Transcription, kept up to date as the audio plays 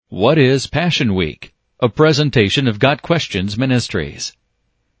What is Passion Week? A presentation of Got Questions Ministries.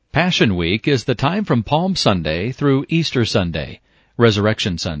 Passion Week is the time from Palm Sunday through Easter Sunday,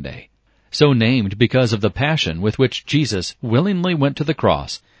 Resurrection Sunday, so named because of the passion with which Jesus willingly went to the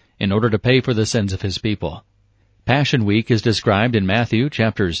cross in order to pay for the sins of his people. Passion Week is described in Matthew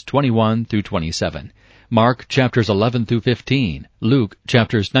chapters 21 through 27, Mark chapters 11 through 15, Luke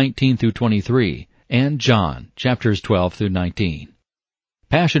chapters 19 through 23, and John chapters 12 through 19.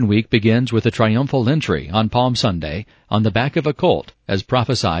 Passion Week begins with a triumphal entry on Palm Sunday on the back of a colt, as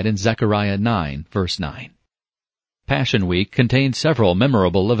prophesied in Zechariah 9, verse 9. Passion Week contains several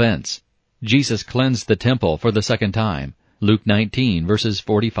memorable events. Jesus cleansed the temple for the second time, Luke 19, verses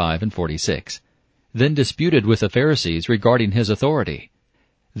 45 and 46. Then disputed with the Pharisees regarding his authority.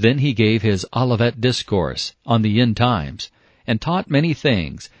 Then he gave his Olivet Discourse on the end times, and taught many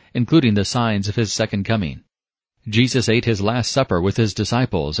things, including the signs of his second coming. Jesus ate his Last Supper with his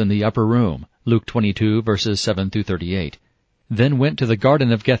disciples in the upper room, Luke 22, verses 7 through 38, then went to the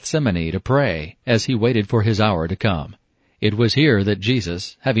Garden of Gethsemane to pray as he waited for his hour to come. It was here that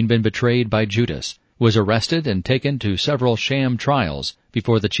Jesus, having been betrayed by Judas, was arrested and taken to several sham trials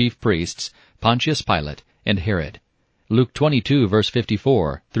before the chief priests, Pontius Pilate, and Herod. Luke 22, verse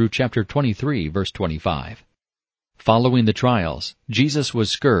 54, through chapter 23, verse 25. Following the trials, Jesus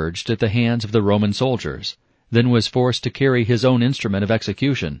was scourged at the hands of the Roman soldiers, then was forced to carry his own instrument of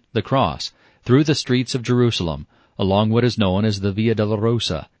execution, the cross, through the streets of Jerusalem, along what is known as the Via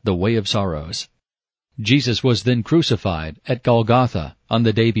Dolorosa, the Way of Sorrows. Jesus was then crucified at Golgotha on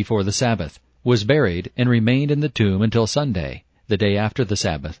the day before the Sabbath, was buried, and remained in the tomb until Sunday, the day after the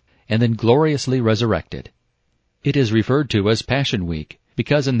Sabbath, and then gloriously resurrected. It is referred to as Passion Week,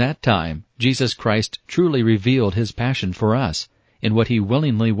 because in that time Jesus Christ truly revealed his passion for us in what he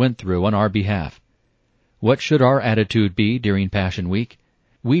willingly went through on our behalf. What should our attitude be during Passion Week?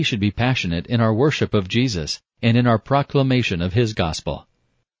 We should be passionate in our worship of Jesus and in our proclamation of his gospel.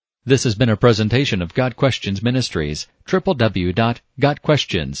 This has been a presentation of Got Questions Ministries,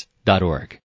 www.gotquestions.org.